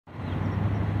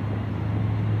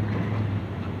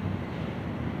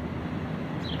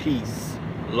peace,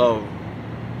 love,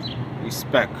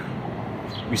 respect.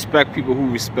 Respect people who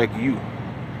respect you.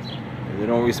 If they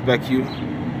don't respect you,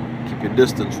 keep your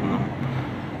distance from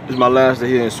them. This is my last day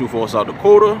here in Sioux Falls, South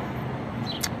Dakota.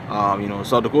 You know,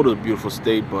 South Dakota is a beautiful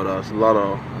state, but it's a lot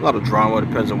of drama. It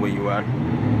depends on where you at.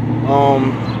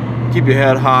 Keep your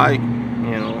head high.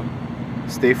 You know,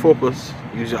 stay focused.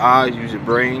 Use your eyes, use your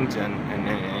brains,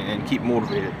 and keep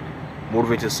motivated.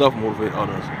 Motivate yourself, motivate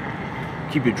others.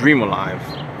 Keep your dream alive.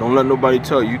 Don't let nobody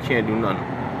tell you can't do nothing.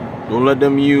 Don't let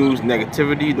them use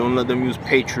negativity. Don't let them use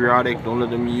patriotic. Don't let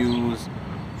them use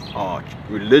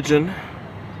religion.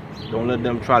 Don't let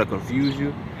them try to confuse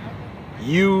you.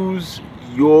 Use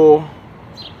your,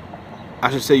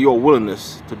 I should say, your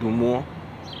willingness to do more.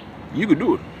 You can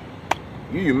do it.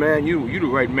 You man, you the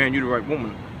right man, you the right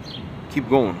woman. Keep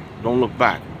going. Don't look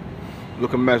back.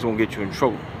 Looking back is gonna get you in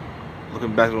trouble.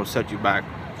 Looking back is gonna set you back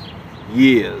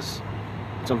years,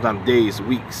 sometimes days,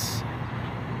 weeks.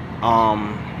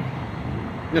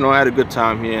 You know, I had a good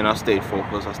time here and I stayed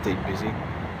focused, I stayed busy.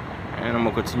 And I'm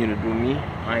gonna continue to do me.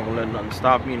 I ain't gonna let nothing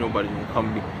stop me. Nobody's gonna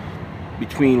come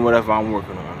between whatever I'm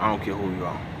working on. I don't care who you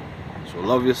are. So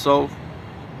love yourself,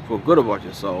 feel good about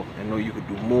yourself, and know you could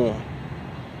do more.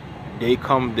 Day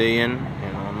come, day in,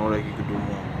 and I know that you could do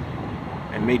more.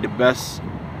 And make the best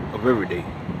of every day.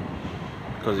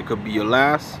 Because it could be your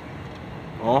last,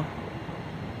 or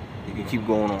you can keep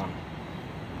going on.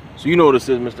 So you know this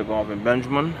is Mr. Garvin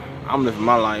Benjamin. I'm living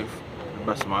my life to the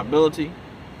best of my ability.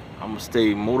 I'm gonna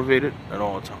stay motivated at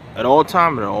all time, and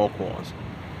at all costs.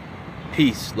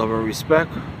 Peace, love, and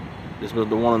respect. This was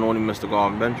the one and only Mr.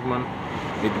 Garvin Benjamin.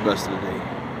 Make the best of the day.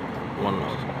 One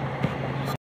love.